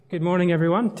Good morning,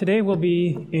 everyone. Today we'll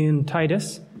be in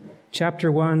Titus,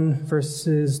 chapter 1,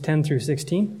 verses 10 through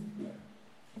 16.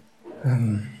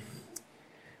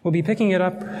 We'll be picking it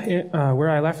up where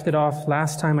I left it off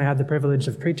last time I had the privilege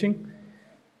of preaching.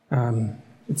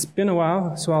 It's been a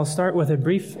while, so I'll start with a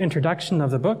brief introduction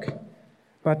of the book.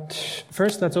 But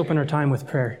first, let's open our time with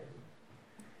prayer.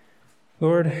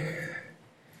 Lord,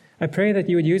 I pray that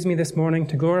you would use me this morning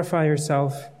to glorify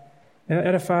yourself,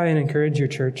 edify and encourage your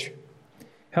church.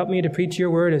 Help me to preach your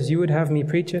word as you would have me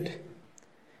preach it.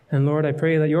 And Lord, I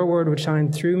pray that your word would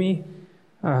shine through me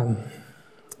and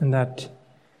that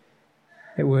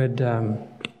it would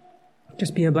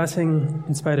just be a blessing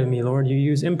in spite of me. Lord, you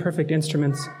use imperfect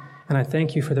instruments, and I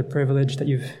thank you for the privilege that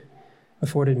you've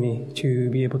afforded me to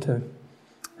be able to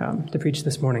preach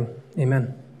this morning.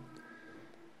 Amen.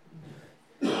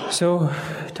 So,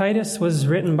 Titus was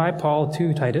written by Paul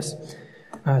to Titus.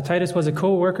 Titus was a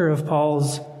co-worker of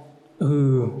Paul's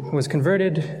who was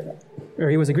converted,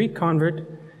 or he was a Greek convert,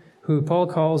 who Paul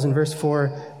calls in verse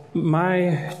 4,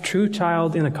 my true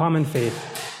child in a common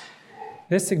faith.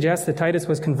 This suggests that Titus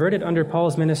was converted under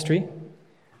Paul's ministry,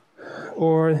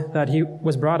 or that he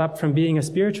was brought up from being a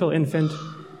spiritual infant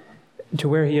to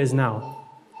where he is now.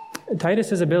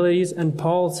 Titus's abilities and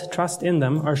Paul's trust in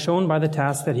them are shown by the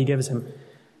task that he gives him.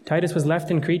 Titus was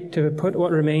left in Crete to put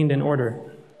what remained in order,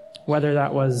 whether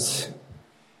that was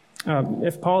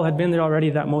if Paul had been there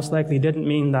already, that most likely didn't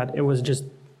mean that it was just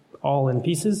all in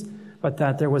pieces, but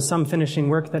that there was some finishing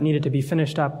work that needed to be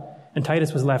finished up, and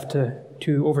Titus was left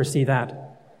to oversee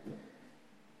that.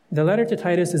 The letter to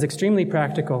Titus is extremely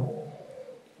practical.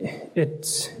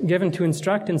 It's given to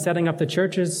instruct in setting up the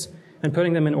churches and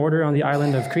putting them in order on the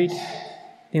island of Crete.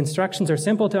 The instructions are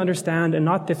simple to understand and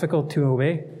not difficult to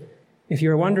obey. If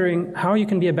you're wondering how you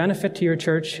can be a benefit to your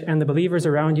church and the believers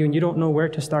around you and you don't know where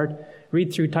to start,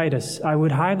 read through Titus. I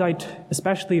would highlight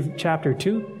especially chapter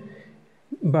 2,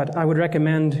 but I would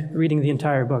recommend reading the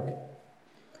entire book.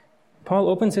 Paul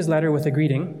opens his letter with a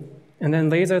greeting and then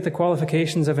lays out the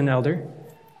qualifications of an elder,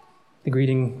 the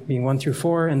greeting being 1 through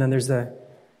 4, and then there's the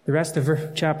rest of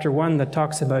chapter 1 that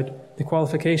talks about the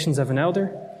qualifications of an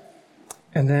elder,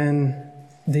 and then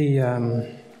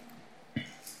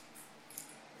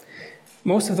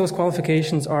most of those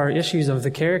qualifications are issues of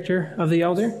the character of the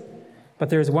elder, but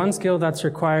there's one skill that's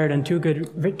required and two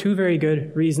very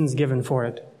good reasons given for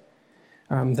it.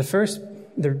 The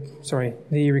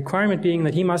requirement being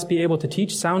that he must be able to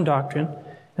teach sound doctrine,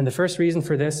 and the first reason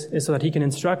for this is so that he can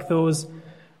instruct those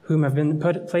whom have been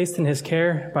placed in his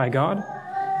care by God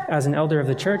as an elder of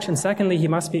the church, and secondly, he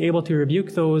must be able to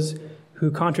rebuke those who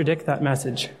contradict that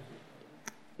message.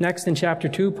 Next, in chapter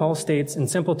 2, Paul states in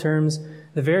simple terms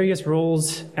the various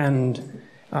roles and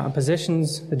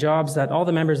positions, the jobs that all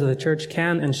the members of the church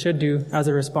can and should do as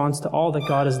a response to all that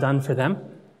God has done for them.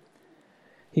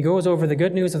 He goes over the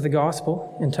good news of the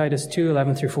gospel in Titus 2,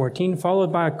 11 through 14,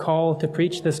 followed by a call to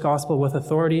preach this gospel with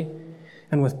authority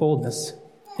and with boldness.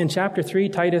 In chapter 3,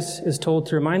 Titus is told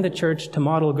to remind the church to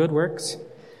model good works,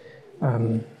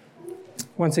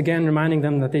 once again reminding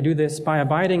them that they do this by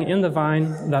abiding in the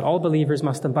vine that all believers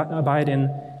must abide in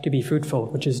to be fruitful,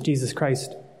 which is Jesus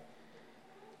Christ.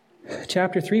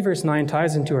 Chapter 3, verse 9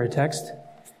 ties into our text.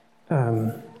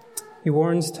 He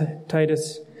warns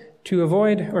Titus to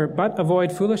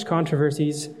avoid foolish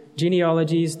controversies,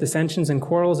 genealogies, dissensions, and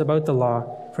quarrels about the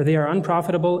law, for they are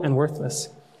unprofitable and worthless.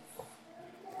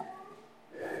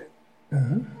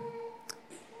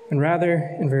 And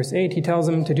rather, in verse 8, he tells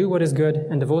them to do what is good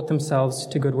and devote themselves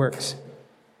to good works.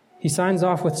 He signs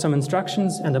off with some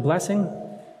instructions and a blessing.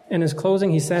 In his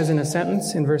closing, he says in a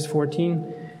sentence in verse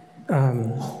 14,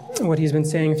 what he's been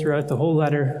saying throughout the whole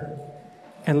letter,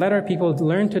 and let our people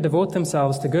learn to devote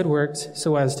themselves to good works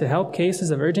so as to help cases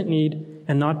of urgent need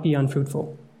and not be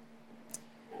unfruitful.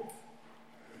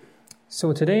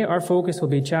 So today our focus will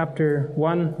be chapter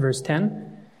 1, verse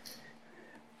 10,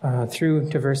 through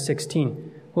to verse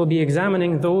 16. We'll be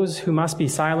examining those who must be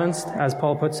silenced, as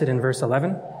Paul puts it in verse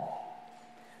 11.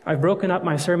 I've broken up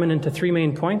my sermon into 3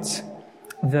 main points.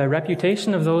 The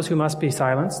reputation of those who must be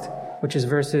silenced, which is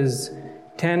verses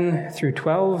 10 through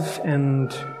 12 and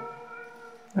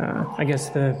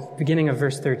the beginning of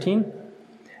verse 13.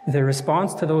 The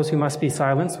response to those who must be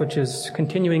silenced, which is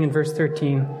continuing in verse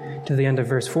 13 to the end of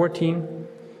verse 14.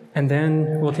 And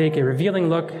then we'll take a revealing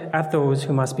look at those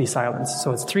who must be silenced.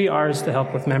 So it's 3 R's to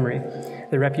help with memory: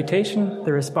 the reputation,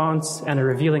 the response, and a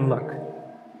revealing look.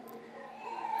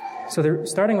 So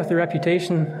starting with the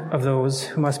reputation of those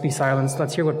who must be silenced,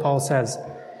 let's hear what Paul says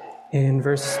in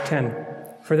verse 10.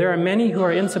 For there are many who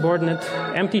are insubordinate,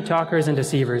 empty talkers and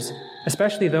deceivers,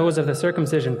 especially those of the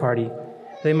circumcision party.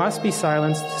 They must be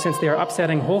silenced, since they are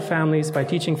upsetting whole families by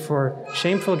teaching for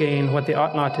shameful gain what they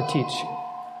ought not to teach.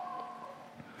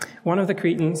 One of the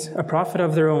Cretans, a prophet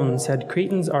of their own, said,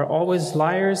 "Cretans are always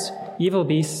liars, evil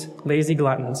beasts, lazy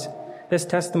gluttons." This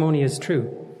testimony is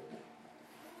true.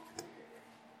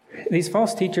 These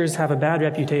false teachers have a bad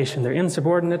reputation. They're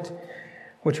insubordinate,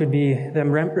 which would be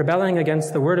them rebelling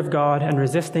against the Word of God and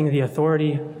resisting the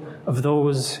authority of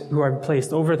those who are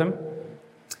placed over them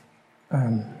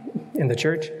in the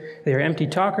church. They are empty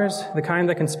talkers, the kind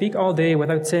that can speak all day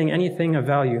without saying anything of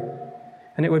value.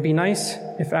 And it would be nice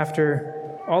if after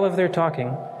all of their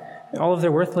talking, all of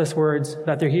their worthless words,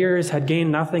 that their hearers had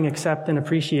gained nothing except an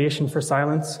appreciation for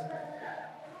silence.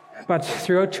 But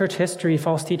throughout church history,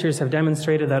 false teachers have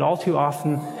demonstrated that all too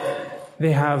often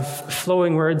they have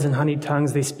flowing words and honeyed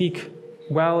tongues. They speak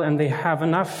well, and they have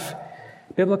enough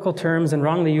biblical terms and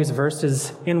wrongly used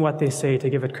verses in what they say to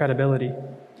give it credibility.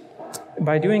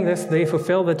 By doing this, they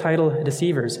fulfill the title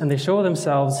deceivers, and they show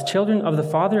themselves children of the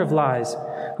father of lies,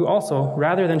 who also,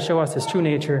 rather than show us his true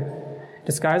nature,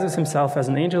 disguises himself as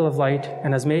an angel of light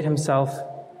and has made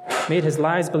his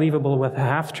lies believable with a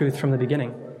half-truth from the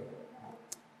beginning.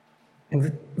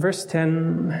 In verse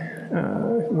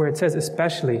 10, where it says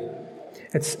especially,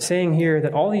 it's saying here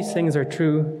that all these things are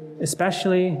true,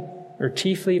 especially, or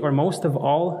chiefly, or most of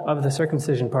all of the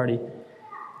circumcision party.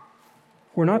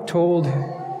 We're not told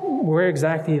where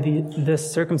exactly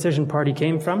this circumcision party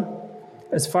came from.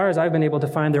 As far as I've been able to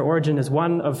find, their origin is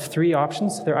one of three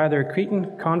options. They're either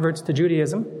Cretan converts to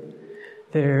Judaism,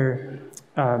 they're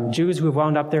Jews who have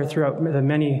wound up there throughout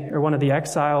one of the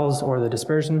exiles or the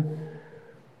dispersion,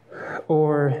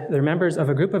 or they're members of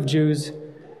a group of Jews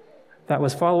that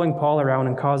was following Paul around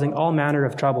and causing all manner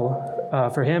of trouble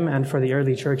for him and for the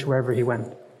early church wherever he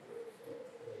went.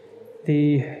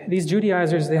 These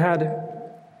Judaizers, they had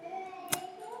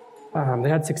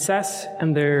success,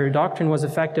 and their doctrine was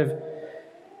effective.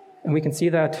 And we can see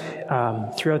that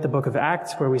throughout the book of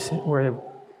Acts, where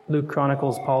Luke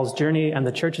chronicles Paul's journey and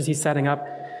the churches he's setting up.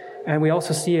 And we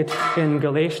also see it in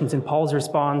Galatians, in Paul's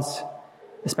response,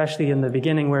 especially in the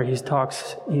beginning where he so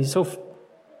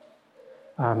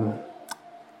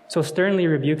sternly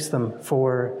rebukes them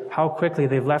for how quickly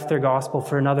they've left their gospel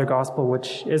for another gospel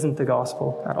which isn't the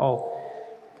gospel at all.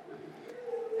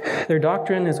 Their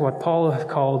doctrine is what Paul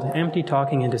called empty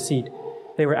talking and deceit.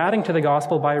 They were adding to the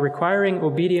gospel by requiring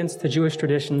obedience to Jewish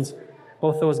traditions,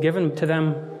 both those given to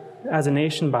them as a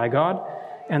nation by God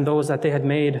and those that they had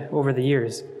made over the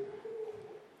years.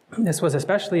 This was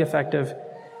especially effective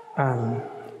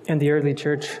in the early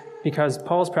church because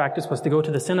Paul's practice was to go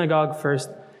to the synagogue first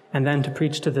and then to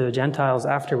preach to the Gentiles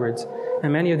afterwards.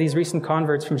 And many of these recent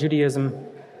converts from Judaism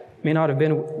may not have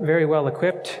been very well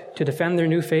equipped to defend their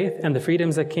new faith and the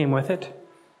freedoms that came with it.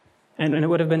 And it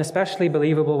would have been especially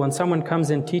believable when someone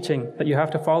comes in teaching that you have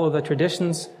to follow the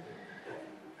traditions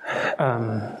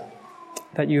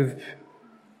it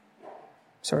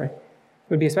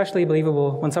would be especially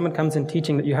believable when someone comes in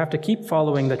teaching that you have to keep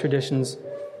following the traditions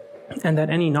and that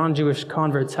any non-Jewish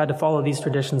converts had to follow these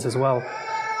traditions as well.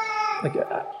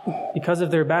 Because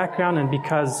of their background and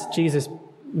because Jesus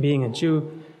being a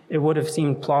Jew, it would have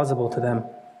seemed plausible to them.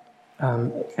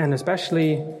 And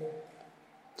especially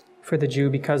for the Jew,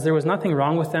 because there was nothing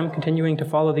wrong with them continuing to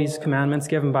follow these commandments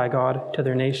given by God to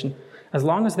their nation, as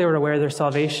long as they were aware their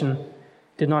salvation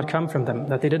did not come from them,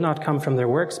 that they did not come from their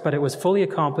works, but it was fully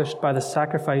accomplished by the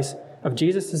sacrifice of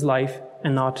Jesus' life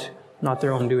and not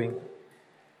their own doing.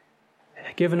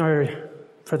 Given our,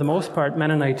 for the most part,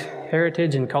 Mennonite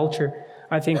heritage and culture,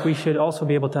 I think we should also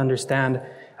be able to understand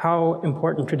how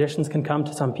important traditions can come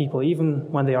to some people,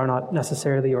 even when they are not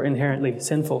necessarily or inherently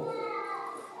sinful.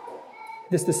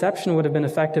 This deception would have been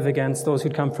effective against those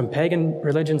who'd come from pagan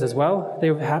religions as well.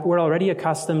 They were already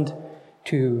accustomed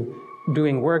to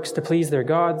doing works to please their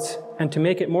gods, and to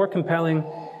make it more compelling,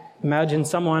 imagine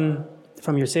someone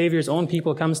from your Savior's own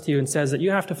people comes to you and says that you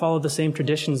have to follow the same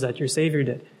traditions that your Savior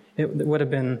did. It would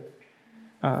have been,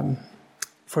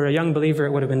 for a young believer,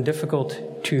 it would have been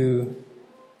difficult to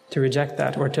reject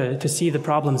that or to see the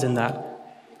problems in that.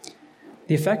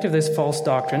 The effect of this false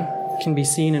doctrine can be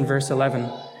seen in verse 11.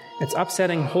 It's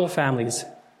upsetting whole families.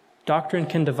 Doctrine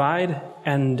can divide,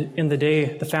 and in the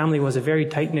day, the family was a very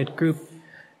tight-knit group.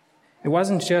 It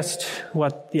wasn't just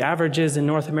what the average is in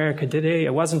North America today.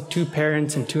 It wasn't 2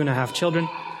 parents and 2.5 children,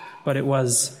 but it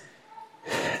was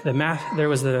there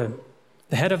was the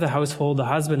head of the household, the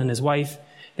husband and his wife.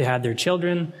 They had their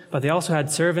children, but they also had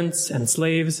servants and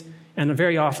slaves, and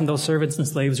very often those servants and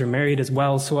slaves were married as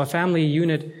well. So a family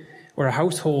unit or a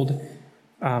household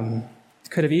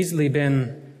could have easily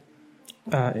been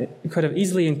It could have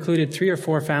easily included 3 or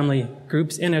 4 family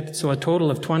groups in it, so a total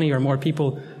of 20 or more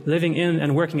people living in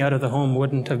and working out of the home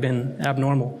wouldn't have been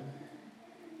abnormal.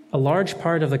 A large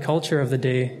part of the culture of the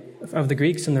day, of the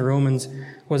Greeks and the Romans,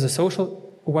 was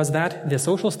that the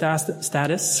social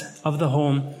status of the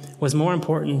home was more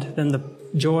important than the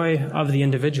joy of the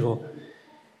individual.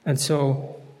 And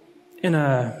so, in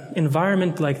an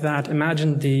environment like that,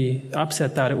 imagine the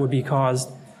upset that it would be caused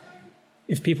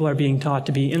if people are being taught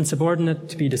to be insubordinate,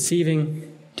 to be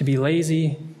deceiving, to be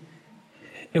lazy.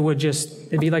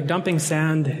 It'd be like dumping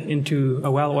sand into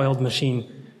a well-oiled machine.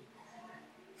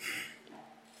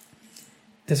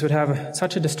 This would have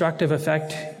such a destructive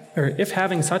effect, or if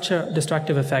having such a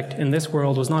destructive effect in this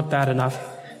world was not bad enough,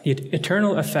 the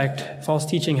eternal effect false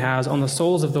teaching has on the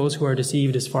souls of those who are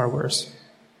deceived is far worse.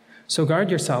 So guard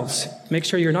yourselves. Make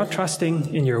sure you're not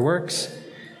trusting in your works.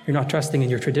 You're not trusting in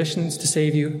your traditions to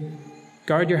save you.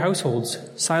 Guard your households.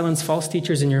 Silence false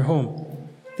teachers in your home.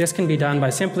 This can be done by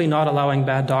simply not allowing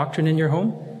bad doctrine in your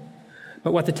home.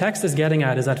 But what the text is getting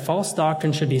at is that false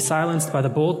doctrine should be silenced by the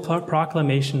bold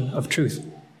proclamation of truth.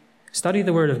 Study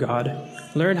the Word of God.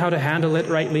 Learn how to handle it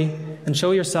rightly and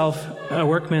show yourself a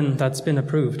workman that's been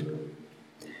approved.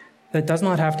 That does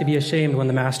not have to be ashamed when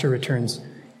the Master returns.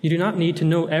 You do not need to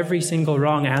know every single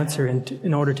wrong answer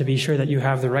in order to be sure that you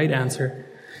have the right answer.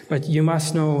 But you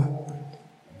must know,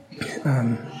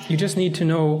 you just need to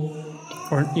know,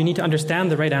 or you need to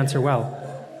understand the right answer well.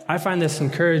 I find this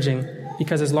encouraging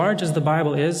because as large as the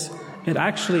Bible is, it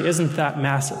actually isn't that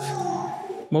massive.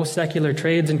 Most secular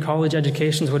trades and college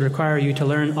educations would require you to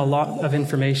learn a lot of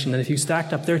information. And if you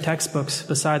stacked up their textbooks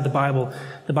beside the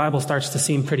Bible starts to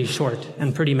seem pretty short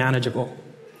and pretty manageable.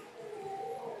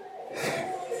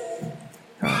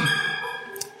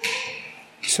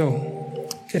 So,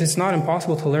 it is not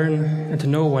impossible to learn and to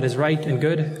know what is right and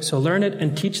good. So learn it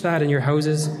and teach that in your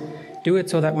houses. Do it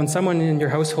so that when someone in your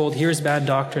household hears bad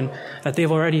doctrine, that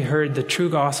they've already heard the true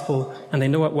gospel and they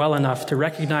know it well enough to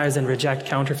recognize and reject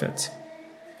counterfeits.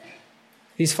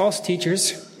 These false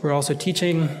teachers were also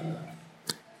teaching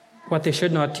what they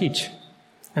should not teach,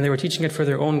 and they were teaching it for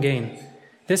their own gain.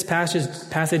 This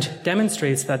passage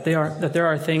demonstrates that there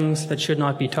are things that should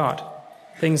not be taught.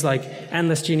 Things like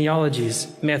endless genealogies,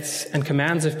 myths, and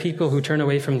commands of people who turn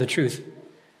away from the truth.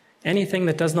 Anything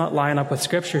that does not line up with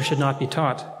Scripture should not be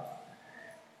taught.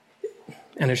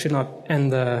 And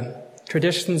the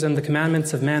traditions and the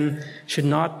commandments of men should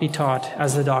not be taught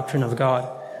as the doctrine of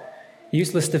God.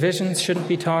 Useless divisions shouldn't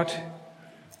be taught.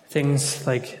 Things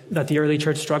like that the early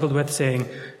church struggled with, saying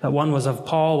that one was of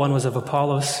Paul, one was of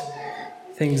Apollos.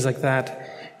 Things like that.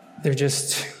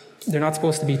 They're not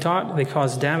supposed to be taught. They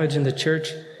cause damage in the church,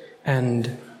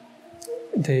 and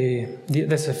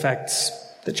this affects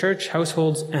the church,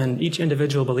 households, and each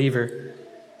individual believer.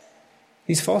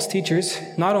 These false teachers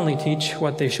not only teach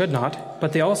what they should not,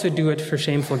 but they also do it for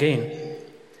shameful gain.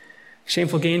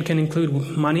 Shameful gain can include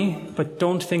money, but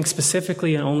don't think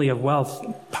specifically and only of wealth.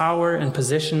 Power and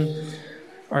position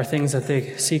are things that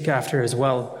they seek after as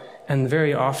well. And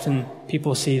very often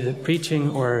people see the preaching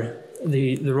or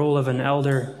the role of an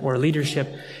elder or leadership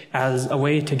as a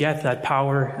way to get that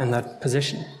power and that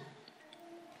position.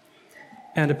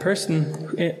 And a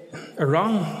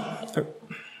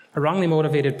wrongly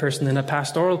motivated person in a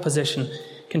pastoral position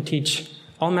can teach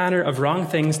all manner of wrong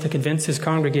things to convince his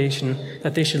congregation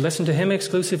that they should listen to him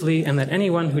exclusively and that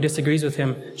anyone who disagrees with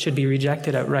him should be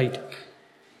rejected outright.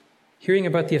 Hearing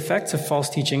about the effects of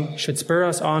false teaching should spur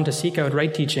us on to seek out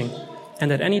right teaching,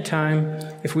 and at any time,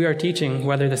 if we are teaching,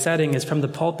 whether the setting is from the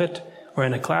pulpit or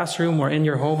in a classroom or in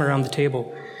your home around the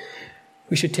table,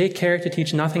 we should take care to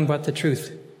teach nothing but the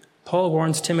truth. Paul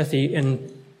warns Timothy in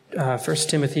 1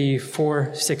 Timothy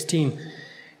 4:16,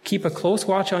 "Keep a close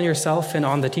watch on yourself and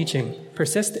on the teaching.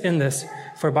 Persist in this,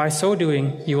 for by so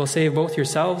doing you will save both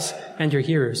yourselves and your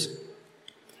hearers."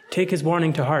 Take his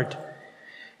warning to heart.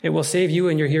 It will save you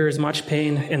and your hearers much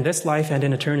pain in this life and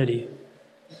in eternity.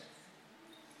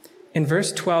 In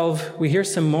verse 12, we hear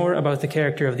some more about the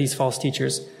character of these false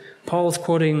teachers. Paul is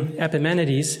quoting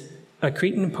Epimenides, a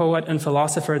Cretan poet and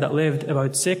philosopher that lived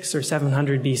about 600 or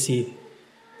 700 BC.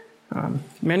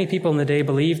 Many people in the day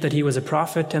believed that he was a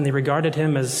prophet, and they regarded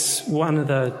him as one of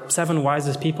the 7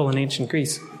 wisest people in ancient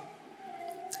Greece.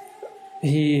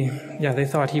 They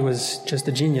thought he was just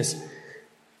a genius.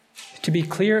 To be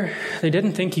clear, they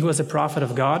didn't think he was a prophet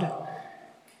of God.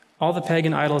 All the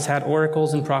pagan idols had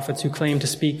oracles and prophets who claimed to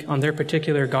speak on their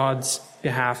particular god's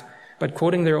behalf, but by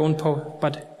quoting their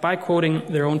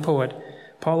own poet,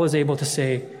 Paul is able to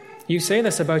say, "You say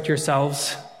this about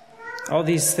yourselves, all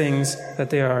these things, that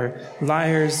they are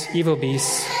liars, evil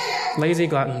beasts, lazy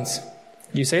gluttons.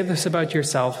 You say this about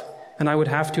yourself, and I would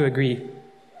have to agree.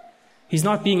 He's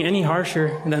not being any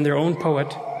harsher than their own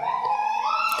poet,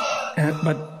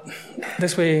 but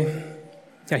this way,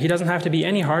 he doesn't have to be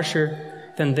any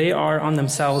harsher than they are on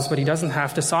themselves, but he doesn't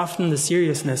have to soften the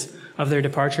seriousness of their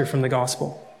departure from the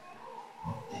gospel.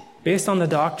 Based on the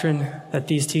doctrine that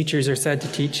these teachers are said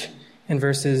to teach in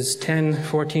verses 10,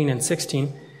 14, and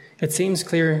 16, it seems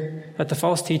clear that the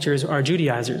false teachers are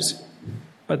Judaizers.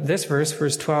 But this verse,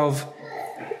 verse 12,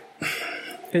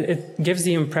 it gives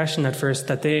the impression at first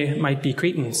that they might be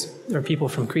Cretans, or people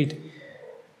from Crete.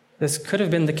 This could have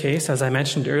been the case. As I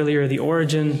mentioned earlier, the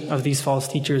origin of these false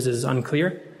teachers is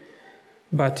unclear.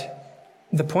 But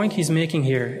the point he's making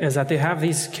here is that they have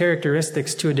these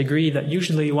characteristics to a degree that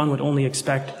usually one would only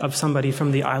expect of somebody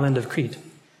from the island of Crete.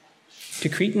 To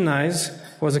Cretanize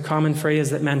was a common phrase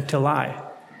that meant to lie.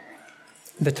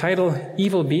 The title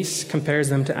evil beasts compares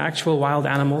them to actual wild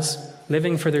animals,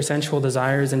 living for their sensual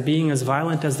desires and being as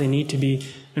violent as they need to be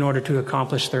in order to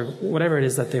accomplish their whatever it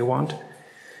is that they want.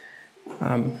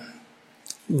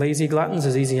 Lazy gluttons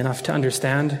is easy enough to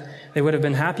understand. They would have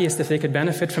been happiest if they could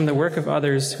benefit from the work of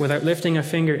others without lifting a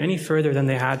finger any further than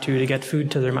they had to get food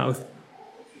to their mouth.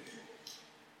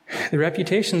 The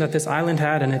reputation that this island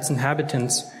had and its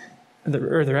inhabitants, the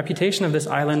reputation of this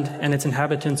island and its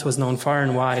inhabitants was known far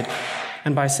and wide.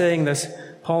 And by saying this,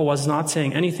 Paul was not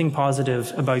saying anything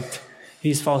positive about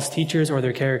these false teachers or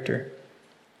their character.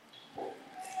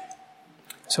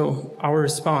 So our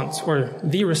response, or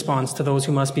the response to those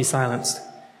who must be silenced.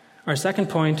 Our second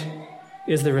point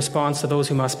is the response to those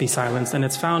who must be silenced, and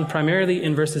it's found primarily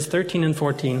in verses 13 and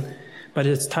 14, but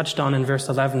it's touched on in verse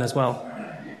 11 as well.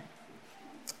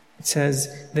 It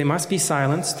says, they must be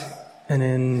silenced, and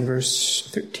in verse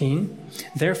 13,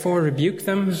 therefore rebuke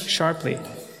them sharply,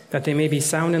 that they may be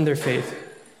sound in their faith.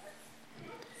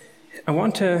 I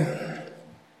want to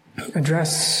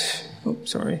address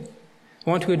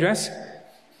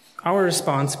our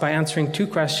response by answering two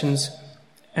questions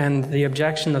and the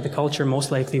objection that the culture most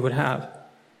likely would have.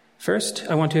 First,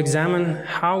 I want to examine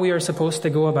how we are supposed to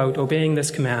go about obeying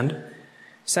this command.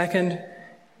 Second,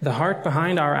 the heart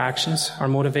behind our actions, our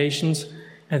motivations.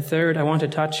 And third, I want to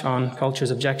touch on culture's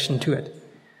objection to it.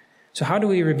 So how do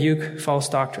we rebuke false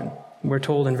doctrine? We're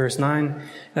told in verse 9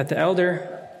 that the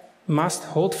elder must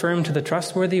hold firm to the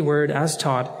trustworthy word as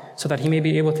taught, so that he may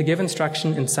be able to give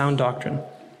instruction in sound doctrine,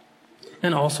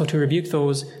 and also to rebuke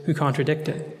those who contradict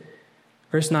it.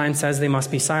 Verse 9 says they must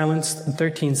be silenced, and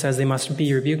 13 says they must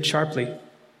be rebuked sharply.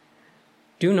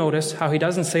 Do notice how he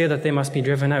doesn't say that they must be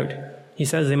driven out. He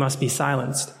says they must be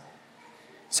silenced.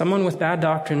 Someone with bad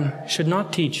doctrine should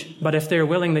not teach, but if they are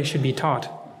willing, they should be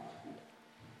taught.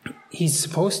 He's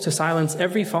supposed to silence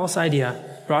every false idea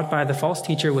brought by the false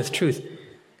teacher with truth.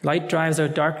 Light drives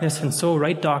out darkness, and so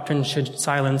right doctrine should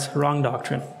silence wrong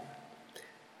doctrine.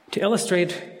 To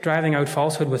illustrate driving out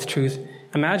falsehood with truth,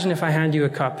 imagine if I hand you a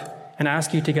cup and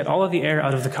ask you to get all of the air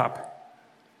out of the cup.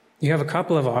 You have a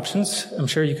couple of options. I'm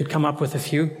sure you could come up with a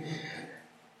few.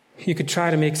 You could try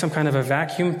to make some kind of a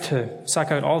vacuum to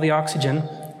suck out all the oxygen,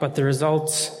 but the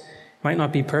results might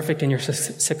not be perfect and your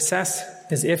success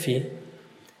is iffy.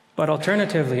 But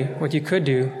alternatively, what you could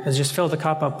do is just fill the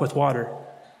cup up with water.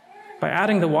 By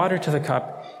adding the water to the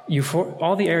cup,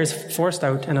 all the air is forced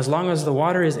out, and as long as the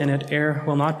water is in it, air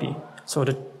will not be. So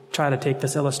to try to take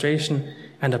this illustration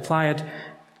and apply it,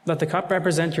 let the cup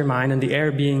represent your mind, and the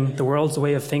air being the world's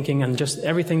way of thinking and just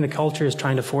everything the culture is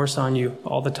trying to force on you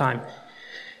all the time.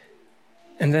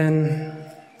 And then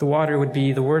the water would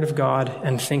be the Word of God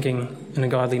and thinking in a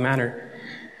godly manner.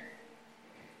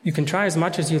 You can try as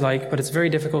much as you like, but it's very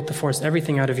difficult to force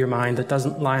everything out of your mind that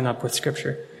doesn't line up with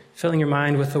Scripture. Filling your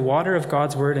mind with the water of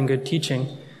God's Word and good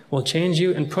teaching will change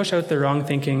you and push out the wrong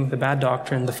thinking, the bad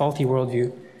doctrine, the faulty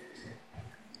worldview.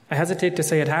 I hesitate to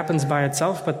say it happens by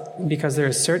itself, but because there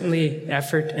is certainly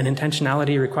effort and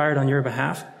intentionality required on your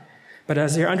behalf. But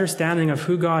as your understanding of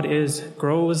who God is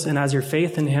grows, and as your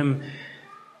faith in Him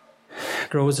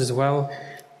grows as well,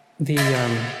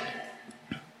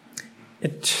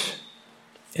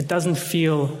 it doesn't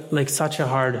feel like such a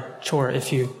hard chore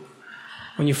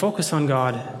when you focus on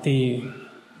God. The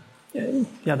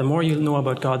more you know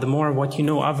about God, the more what you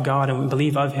know of God and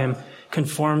believe of Him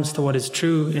conforms to what is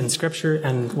true in Scripture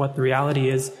and what the reality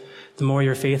is, the more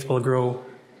your faith will grow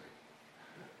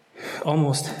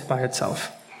almost by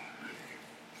itself.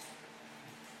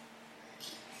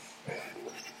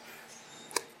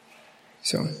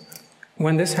 So,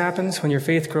 when this happens, when your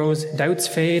faith grows, doubts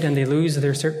fade and they lose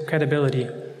their credibility.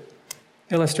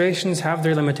 Illustrations have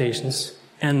their limitations,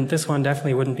 and this one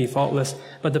definitely wouldn't be faultless,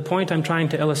 but the point I'm trying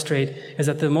to illustrate is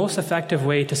that the most effective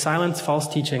way to silence false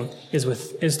teaching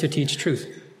is to teach truth.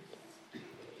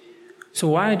 So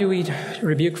why do we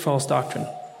rebuke false doctrine?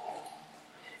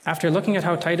 After looking at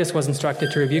how Titus was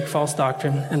instructed to rebuke false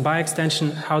doctrine, and by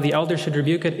extension how the elder should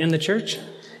rebuke it in the church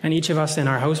and each of us in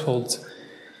our households,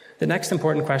 the next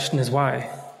important question is why?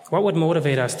 What would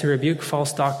motivate us to rebuke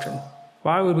false doctrine?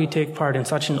 Why would we take part in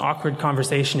such an awkward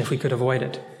conversation if we could avoid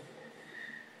it?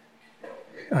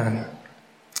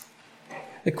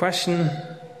 The question,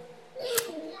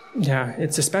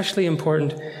 it's especially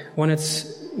important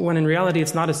when in reality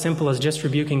it's not as simple as just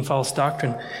rebuking false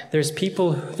doctrine. There's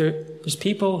people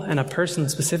and a person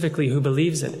specifically who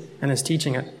believes it and is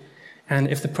teaching it. And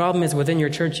if the problem is within your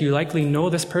church, you likely know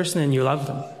this person and you love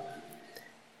them.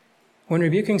 When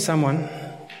rebuking someone,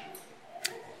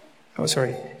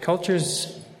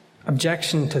 culture's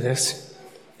objection to this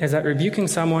is that rebuking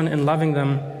someone and loving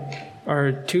them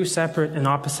are two separate and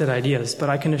opposite ideas, but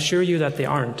I can assure you that they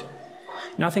aren't.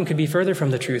 Nothing could be further from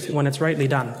the truth when it's rightly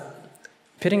done.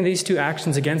 Pitting these two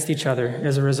actions against each other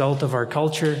is a result of our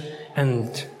culture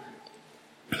and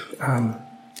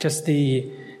just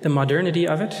the modernity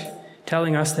of it,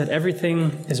 telling us that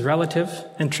everything is relative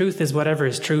and truth is whatever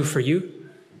is true for you.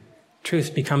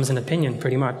 Truth becomes an opinion,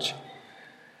 pretty much.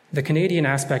 The Canadian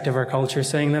aspect of our culture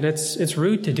saying that it's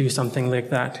rude to do something like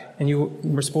that, and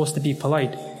we're supposed to be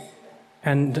polite.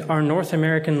 And our North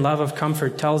American love of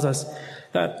comfort tells us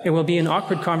that it will be an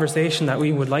awkward conversation that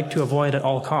we would like to avoid at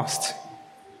all costs.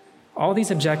 All these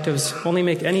objectives only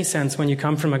make any sense when you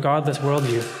come from a godless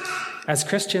worldview. As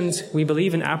Christians, we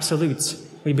believe in absolutes.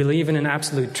 We believe in an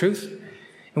absolute truth,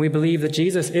 and we believe that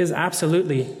Jesus is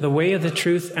absolutely the way, the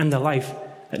truth, and the life,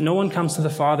 that no one comes to the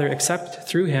Father except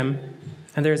through him,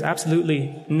 and there is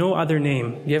absolutely no other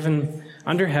name given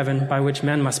under heaven by which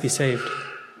men must be saved.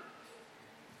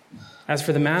 As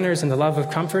for the manners and the love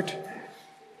of comfort,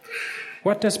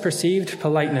 what does perceived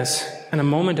politeness and a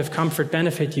moment of comfort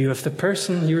benefit you if the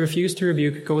person you refuse to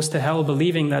rebuke goes to hell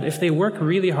believing that if they work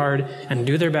really hard and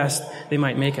do their best, they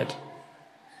might make it?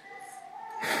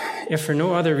 If for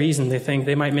no other reason they think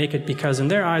they might make it because in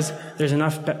their eyes there's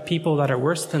enough people that are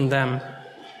worse than them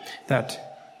that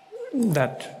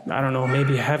I don't know,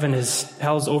 maybe heaven is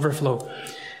hell's overflow.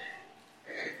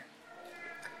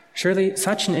 Surely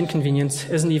such an inconvenience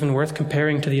isn't even worth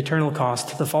comparing to the eternal cost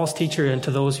to the false teacher and to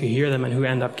those who hear them and who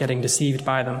end up getting deceived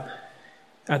by them.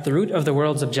 At the root of the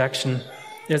world's objection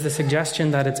is the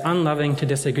suggestion that it's unloving to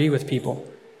disagree with people.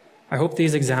 I hope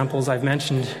these examples I've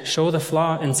mentioned show the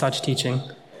flaw in such teaching.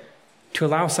 To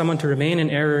allow someone to remain in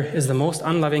error is the most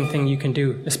unloving thing you can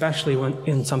do, especially when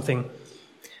in something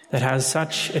that has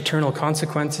such eternal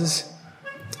consequences,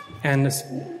 and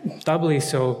doubly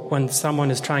so when someone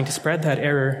is trying to spread that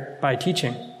error by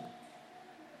teaching.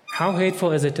 How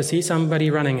hateful is it to see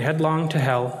somebody running headlong to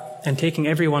hell and taking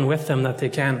everyone with them that they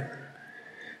can?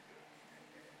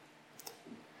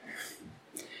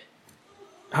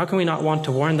 How can we not want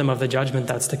to warn them of the judgment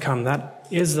that's to come? That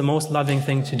is the most loving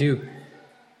thing to do.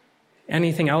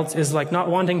 Anything else is like not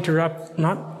wanting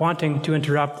to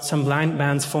interrupt some blind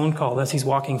man's phone call as he's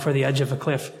walking for the edge of a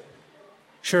cliff.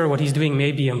 Sure, what he's doing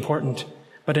may be important,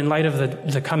 but in light of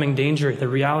the coming danger, the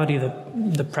reality,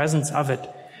 the presence of it,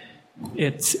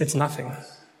 it's nothing.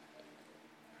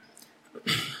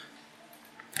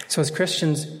 So as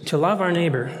Christians, to love our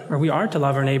neighbor, or we are to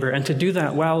love our neighbor, and to do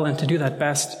that well and to do that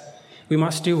best, we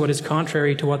must do what is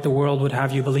contrary to what the world would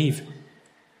have you believe.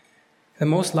 The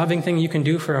most loving thing you can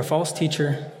do for a false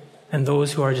teacher and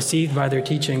those who are deceived by their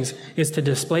teachings is to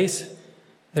displace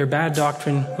their bad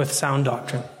doctrine with sound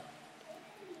doctrine.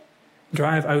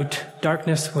 Drive out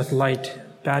darkness with light,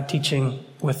 bad teaching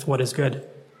with what is good.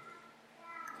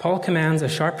 Paul commands a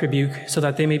sharp rebuke so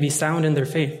that they may be sound in their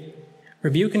faith.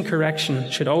 Rebuke and correction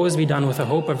should always be done with a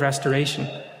hope of restoration.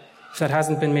 If that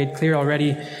hasn't been made clear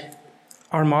already,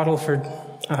 our model for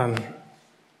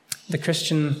the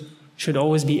Christian should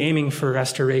always be aiming for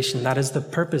restoration. That is the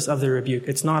purpose of the rebuke.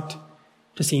 It's not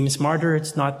to seem smarter.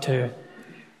 It's not to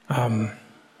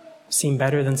seem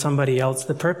better than somebody else.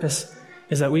 The purpose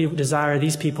is that we desire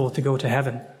these people to go to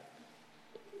heaven.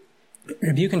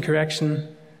 Rebuke and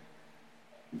correction,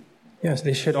 yes,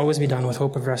 they should always be done with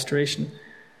hope of restoration.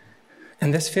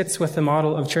 And this fits with the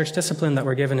model of church discipline that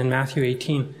we're given in Matthew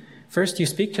 18. First, you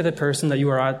speak to the person that you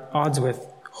are at odds with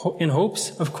in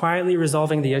hopes of quietly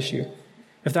resolving the issue.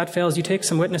 If that fails, you take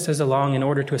some witnesses along in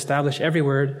order to establish every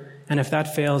word, and if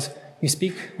that fails, you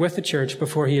speak with the church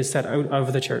before he is set out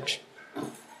of the church.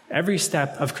 Every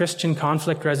step of Christian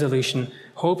conflict resolution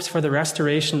hopes for the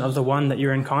restoration of the one that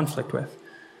you're in conflict with.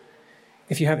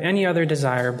 If you have any other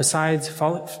desire besides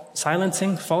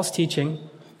silencing false teaching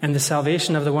and the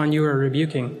salvation of the one you are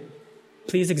rebuking,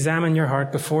 please examine your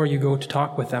heart before you go to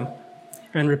talk with them,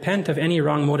 and repent of any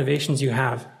wrong motivations you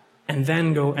have. and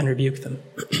then go and rebuke them.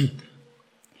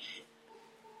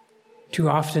 Too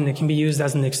often it can be used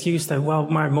as an excuse that, well,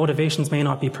 my motivations may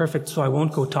not be perfect, so I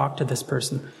won't go talk to this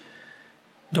person.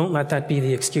 Don't let that be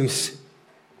the excuse.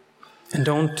 And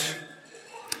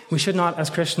we should not, as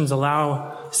Christians,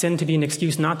 allow sin to be an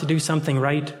excuse not to do something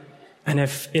right. And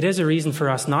if it is a reason for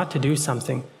us not to do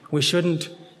something, we shouldn't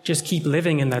just keep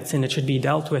living in that sin. It should be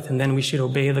dealt with, and then we should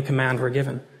obey the command we're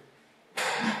given.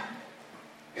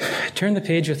 Turn the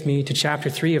page with me to chapter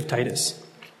 3 of Titus.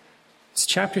 It's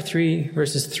chapter 3,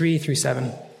 verses 3 through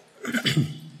 7.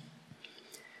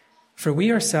 For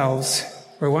we ourselves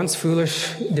were once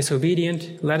foolish,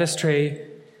 disobedient, led astray,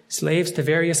 slaves to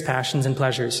various passions and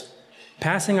pleasures,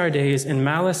 passing our days in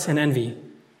malice and envy,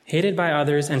 hated by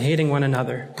others and hating one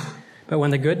another. But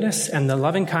when the goodness and the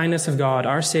loving kindness of God,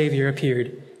 our Savior,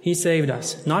 appeared, he saved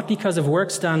us, not because of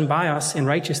works done by us in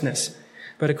righteousness,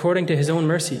 but according to his own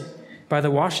mercy, by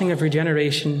the washing of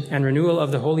regeneration and renewal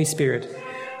of the Holy Spirit,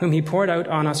 whom he poured out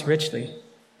on us richly,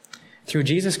 through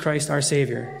Jesus Christ our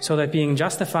Savior, so that being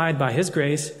justified by his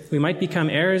grace, we might become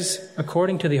heirs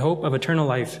according to the hope of eternal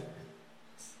life.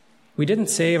 We didn't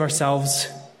save ourselves.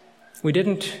 We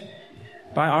didn't,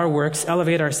 by our works,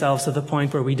 elevate ourselves to the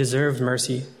point where we deserved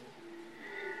mercy.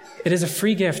 It is a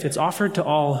free gift. It's offered to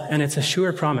all, and it's a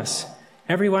sure promise.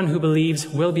 Everyone who believes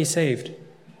will be saved.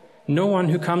 No one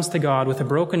who comes to God with a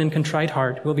broken and contrite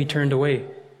heart will be turned away.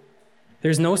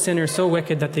 There's no sinner so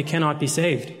wicked that they cannot be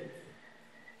saved.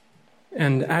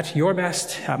 And at your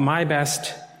best, at my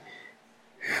best,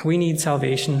 we need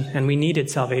salvation, and we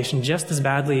needed salvation just as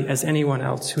badly as anyone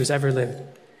else who's ever lived.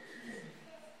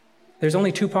 There's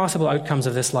only two possible outcomes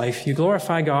of this life. You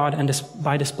glorify God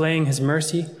by displaying his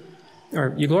mercy,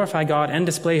 or you glorify God and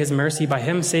display his mercy by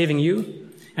him saving you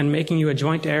and making you a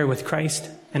joint heir with Christ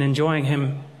and enjoying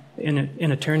him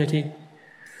in eternity.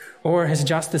 Or his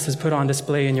justice is put on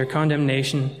display in your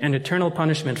condemnation and eternal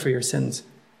punishment for your sins.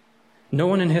 No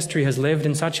one in history has lived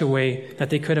in such a way that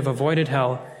they could have avoided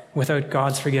hell without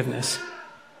God's forgiveness.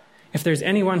 If there's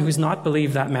anyone who's not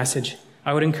believed that message,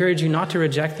 I would encourage you not to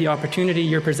reject the opportunity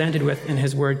you're presented with in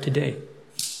his word today.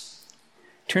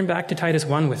 Turn back to Titus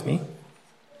 1 with me,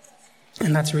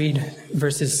 and let's read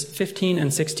verses 15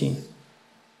 and 16.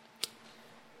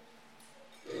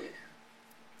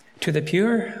 To the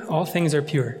pure, all things are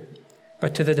pure,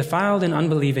 but to the defiled and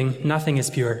unbelieving, nothing is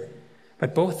pure.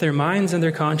 But both their minds and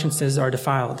their consciences are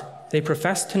defiled. They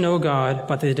profess to know God,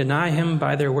 but they deny him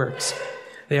by their works.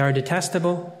 They are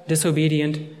detestable,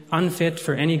 disobedient, unfit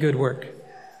for any good work.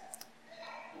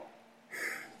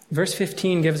 Verse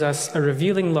 15 gives us a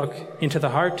revealing look into the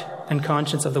heart and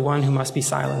conscience of the one who must be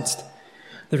silenced.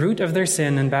 The root of their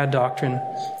sin and bad doctrine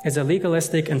is a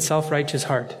legalistic and self-righteous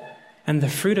heart, and the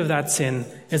fruit of that sin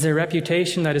is a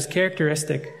reputation that is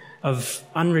characteristic of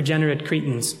unregenerate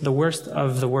Cretans, the worst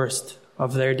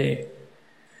of their day.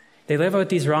 They live out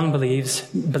these wrong beliefs,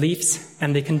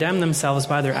 and they condemn themselves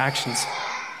by their actions.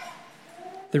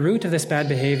 The root of this bad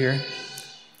behavior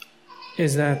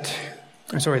is my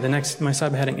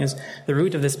subheading is the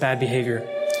root of this bad behavior.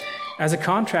 As a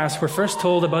contrast, we're first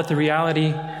told about the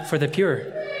reality for the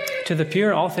pure. To the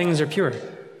pure, all things are pure.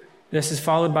 This is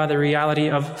followed by the reality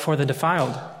of for the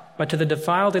defiled. But to the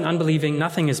defiled and unbelieving,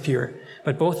 nothing is pure,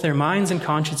 but both their minds and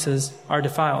consciences are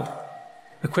defiled.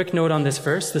 A quick note on this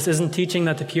verse. This isn't teaching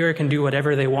that the pure can do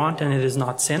whatever they want and it is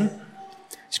not sin.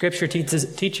 Scripture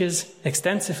teaches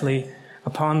extensively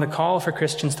upon the call for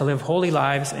Christians to live holy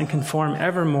lives and conform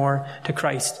ever more to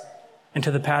Christ and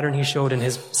to the pattern he showed in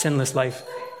his sinless life.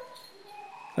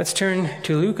 Let's turn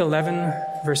to Luke 11,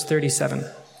 verse 37.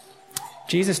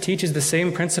 Jesus teaches the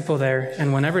same principle there,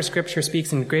 and whenever Scripture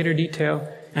speaks in greater detail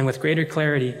and with greater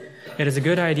clarity, it is a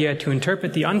good idea to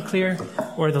interpret the unclear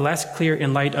or the less clear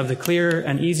in light of the clearer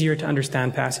and easier to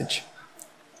understand passage.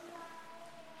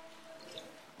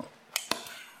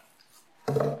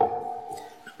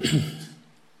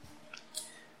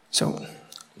 So,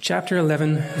 chapter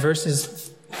 11,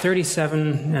 verses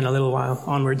 37 and a little while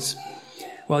onwards.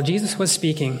 While Jesus was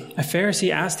speaking, a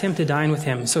Pharisee asked him to dine with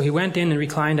him, so he went in and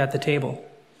reclined at the table.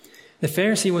 The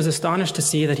Pharisee was astonished to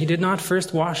see that he did not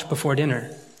first wash before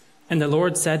dinner. And the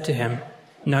Lord said to him,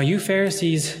 "Now you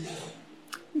Pharisees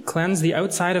cleanse the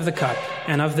outside of the cup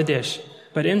and of the dish,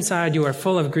 but inside you are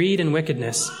full of greed and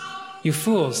wickedness. You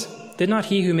fools, did not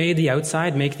he who made the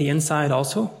outside make the inside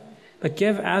also? But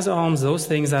give as alms those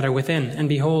things that are within, and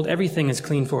behold, everything is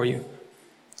clean for you."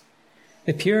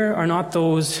 The pure are not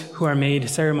those who are made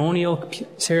ceremonially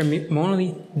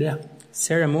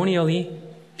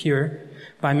pure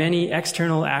by many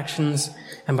external actions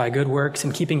and by good works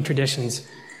and keeping traditions.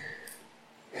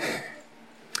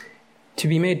 To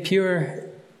be made pure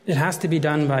it has to be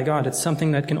done by God. It's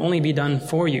something that can only be done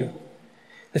for you.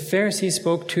 The Pharisees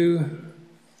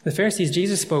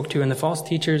Jesus spoke to and the false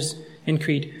teachers in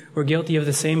Crete were guilty of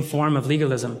the same form of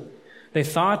legalism. They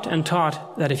thought and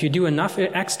taught that if you do enough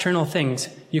external things,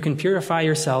 you can purify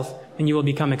yourself and you will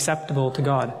become acceptable to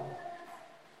God.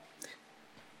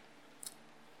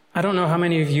 I don't know how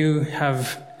many of you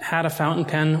have had a fountain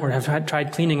pen or have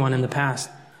tried cleaning one in the past,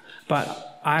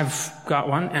 but I've got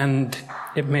one and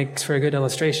it makes for a good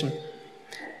illustration.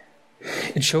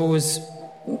 It shows,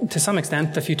 to some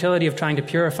extent, the futility of trying to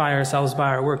purify ourselves by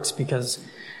our works because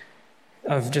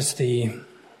of just you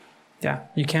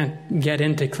can't get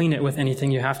in to clean it with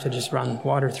anything. You have to just run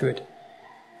water through it.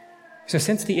 So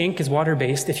since the ink is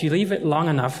water-based, if you leave it long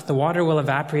enough, the water will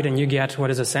evaporate and you get what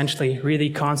is essentially really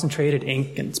concentrated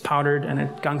ink, and it's powdered and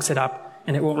it gunks it up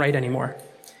and it won't write anymore.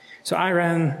 So I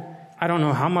don't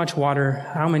know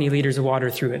how many liters of water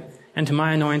through it. And to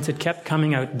my annoyance, it kept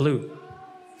coming out blue.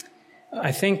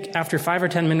 I think after 5 or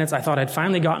 10 minutes, I thought I'd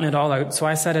finally gotten it all out, so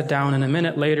I set it down, and a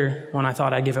minute later, when I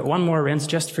thought I'd give it one more rinse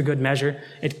just for good measure,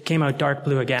 it came out dark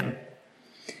blue again.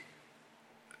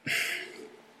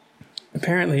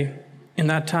 Apparently, in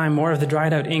that time, more of the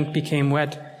dried out ink became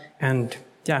wet, and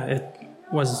it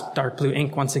was dark blue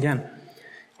ink once again.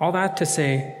 All that to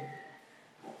say,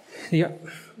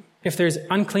 if there's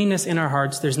uncleanness in our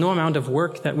hearts, there's no amount of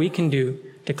work that we can do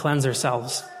to cleanse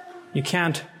ourselves. You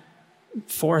can't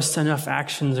force enough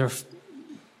actions or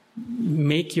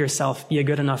make yourself be a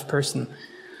good enough person.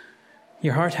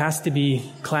 Your heart has to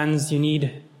be cleansed. You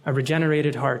need a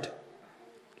regenerated heart.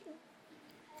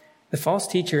 The false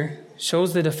teacher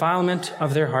shows the defilement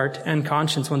of their heart and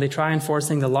conscience when they try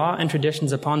enforcing the law and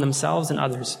traditions upon themselves and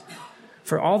others.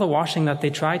 For all the washing that they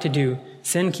try to do,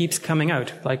 sin keeps coming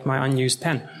out, like my unused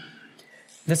pen.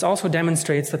 This also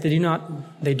demonstrates that they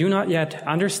do not yet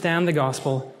understand the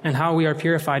gospel and how we are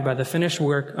purified by the finished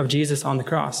work of Jesus on the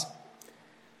cross.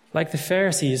 Like the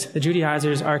Pharisees, the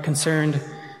Judaizers are concerned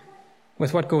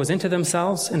with what goes into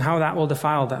themselves and how that will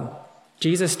defile them.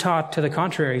 Jesus taught to the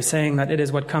contrary, saying that it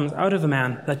is what comes out of a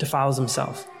man that defiles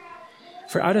himself.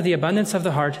 For out of the abundance of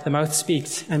the heart, the mouth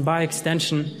speaks, and by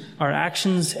extension, our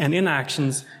actions and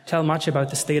inactions tell much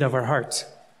about the state of our hearts.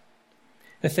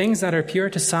 The things that are pure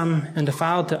to some and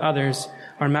defiled to others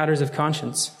are matters of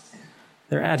conscience.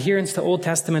 Their adherence to Old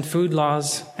Testament food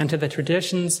laws and to the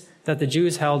traditions that the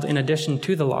Jews held in addition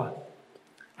to the law.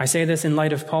 I say this in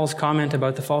light of Paul's comment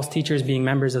about the false teachers being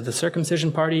members of the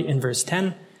circumcision party in verse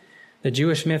 10, the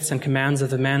Jewish myths and commands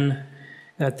of men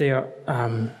that they're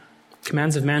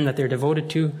devoted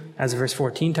to, as verse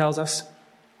 14 tells us.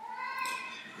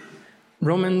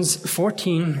 Romans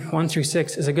 14, 1 through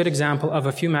 6 is a good example of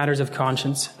a few matters of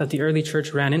conscience that the early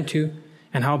church ran into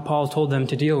and how Paul told them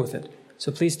to deal with it.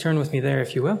 So please turn with me there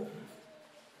if you will.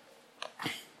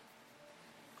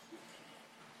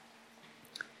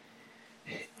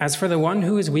 As for the one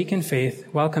who is weak in faith,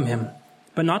 welcome him,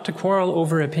 but not to quarrel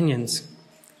over opinions.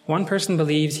 One person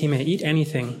believes he may eat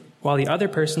anything, while the other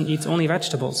person eats only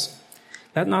vegetables.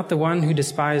 Let not the one who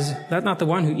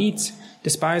eats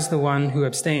despise the one who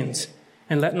abstains.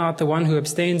 And let not the one who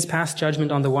abstains pass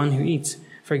judgment on the one who eats,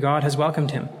 for God has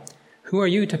welcomed him. Who are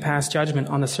you to pass judgment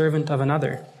on the servant of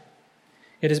another?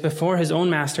 It is before his own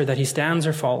master that he stands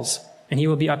or falls, and he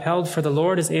will be upheld, for the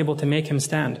Lord is able to make him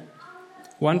stand.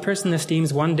 One person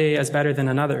esteems one day as better than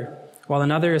another, while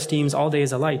another esteems all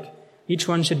days alike. Each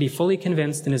one should be fully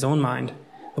convinced in his own mind.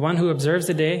 The one who observes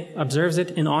the day observes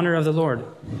it in honor of the Lord.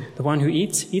 The one who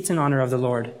eats, eats in honor of the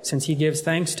Lord, since he gives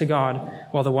thanks to God,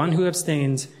 while the one who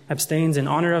abstains, abstains in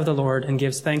honor of the Lord and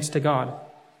gives thanks to God.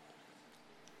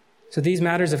 So these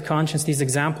matters of conscience, these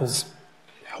examples,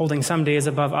 holding some days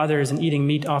above others and eating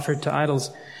meat offered to idols,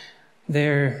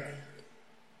 they're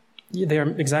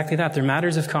exactly that. They're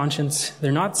matters of conscience.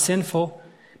 They're not sinful,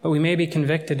 but we may be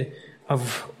convicted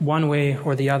of one way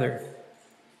or the other.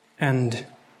 And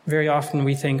very often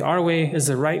we think our way is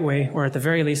the right way, or at the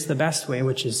very least the best way,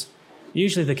 which is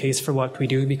usually the case for what we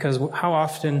do, because how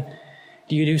often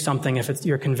do you do something if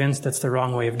you're convinced that's the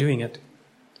wrong way of doing it?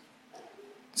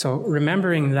 So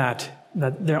remembering that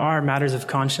there are matters of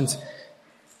conscience,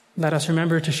 let us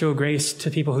remember to show grace to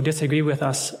people who disagree with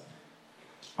us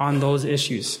on those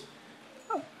issues,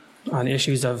 on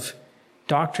issues of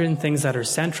doctrine, things that are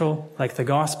central, like the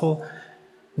gospel.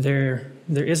 There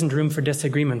isn't room for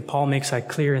disagreement. Paul makes that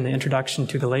clear in the introduction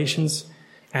to Galatians,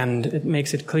 and it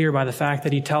makes it clear by the fact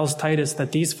that he tells Titus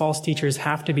that these false teachers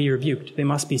have to be rebuked. They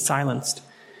must be silenced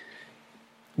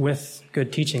with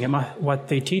good teaching. What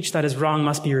they teach that is wrong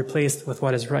must be replaced with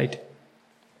what is right.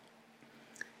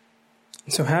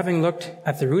 So having looked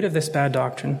at the root of this bad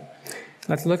doctrine,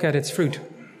 let's look at its fruit.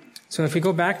 So if we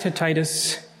go back to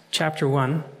Titus chapter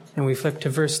 1 and we flip to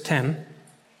verse 10,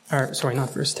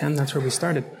 not verse 10, that's where we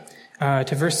started,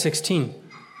 to verse 16.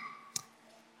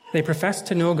 They profess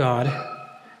to know God,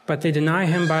 but they deny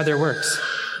him by their works.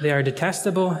 They are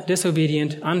detestable,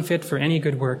 disobedient, unfit for any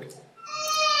good work.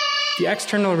 The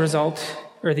external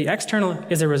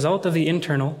is a result of the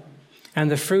internal,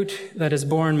 and the fruit that is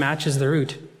born matches the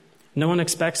root. No one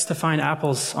expects to find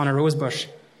apples on a rose bush,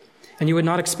 and you would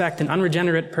not expect an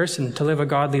unregenerate person to live a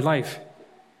godly life.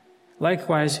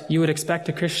 Likewise, you would expect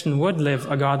a Christian would live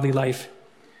a godly life.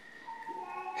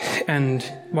 And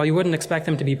while you wouldn't expect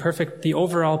them to be perfect, the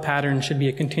overall pattern should be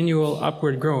a continual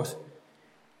upward growth.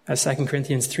 As 2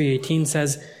 Corinthians 3:18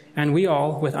 says, "And we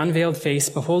all, with unveiled face,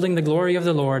 beholding the glory of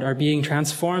the Lord, are being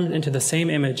transformed into the same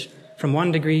image, from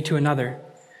one degree to another.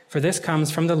 For this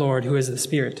comes from the Lord, who is the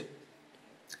Spirit."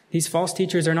 These false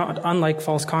teachers are not unlike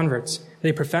false converts.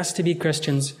 They profess to be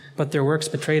Christians, but their works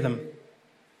betray them.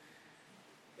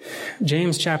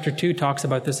 James chapter 2 talks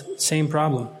about this same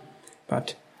problem.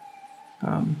 But,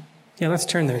 let's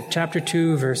turn there. Chapter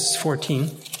 2, verse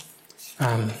 14.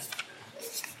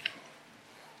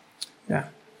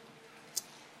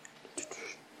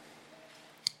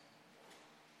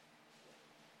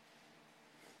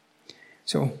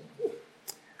 So,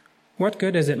 what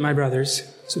good is it, my brothers?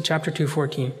 So chapter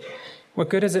 2:14. What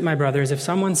good is it, my brothers, if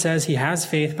someone says he has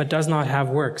faith but does not have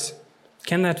works?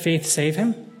 Can that faith save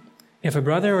him? If a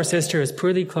brother or sister is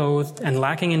poorly clothed and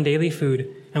lacking in daily food,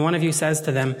 and one of you says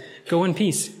to them, "Go in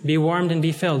peace, be warmed and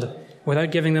be filled,"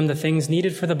 without giving them the things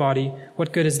needed for the body,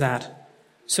 what good is that?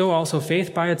 So also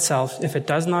faith by itself, if it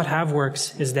does not have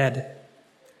works, is dead.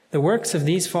 The works of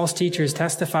these false teachers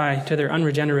testify to their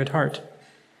unregenerate heart.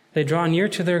 They draw near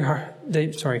to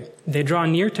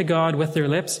God with their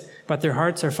lips, but their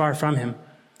hearts are far from him.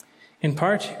 In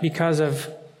part because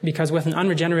with an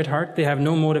unregenerate heart they have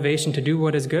no motivation to do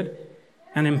what is good,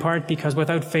 and in part because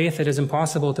without faith it is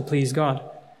impossible to please God.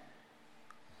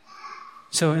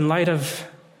 So in light of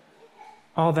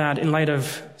all that, in light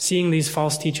of seeing these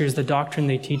false teachers, the doctrine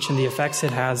they teach and the effects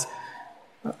it has,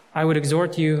 I would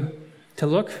exhort you to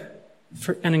look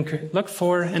for and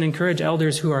encourage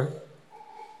elders who are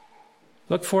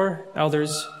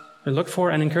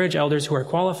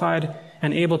qualified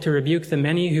and able to rebuke the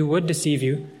many who would deceive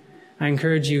you. I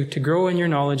encourage you to grow in your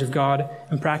knowledge of God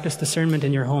and practice discernment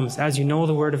in your homes as you know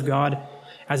the Word of God,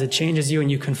 as it changes you and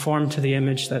you conform to the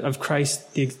image of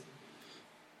Christ.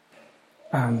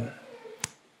 I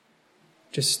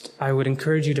would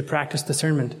encourage you to practice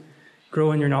discernment,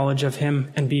 grow in your knowledge of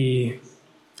Him and be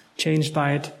changed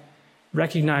by it,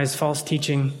 recognize false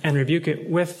teaching and rebuke it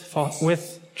with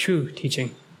true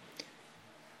teaching.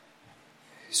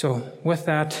 So with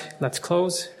that, let's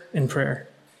close in prayer.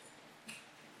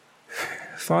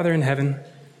 Father in heaven,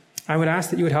 I would ask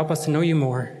that you would help us to know you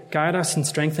more, guide us and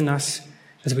strengthen us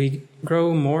as we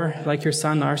grow more like your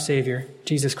Son, our Savior,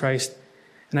 Jesus Christ.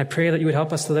 And I pray that you would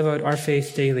help us to live out our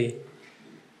faith daily.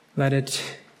 Let it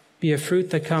be a fruit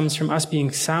that comes from us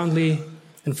being soundly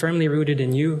and firmly rooted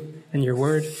in you and your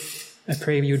word. I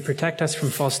pray you would protect us from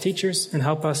false teachers and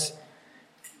help us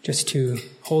just to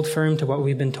hold firm to what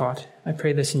we've been taught. I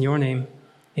pray this in your name.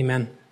 Amen.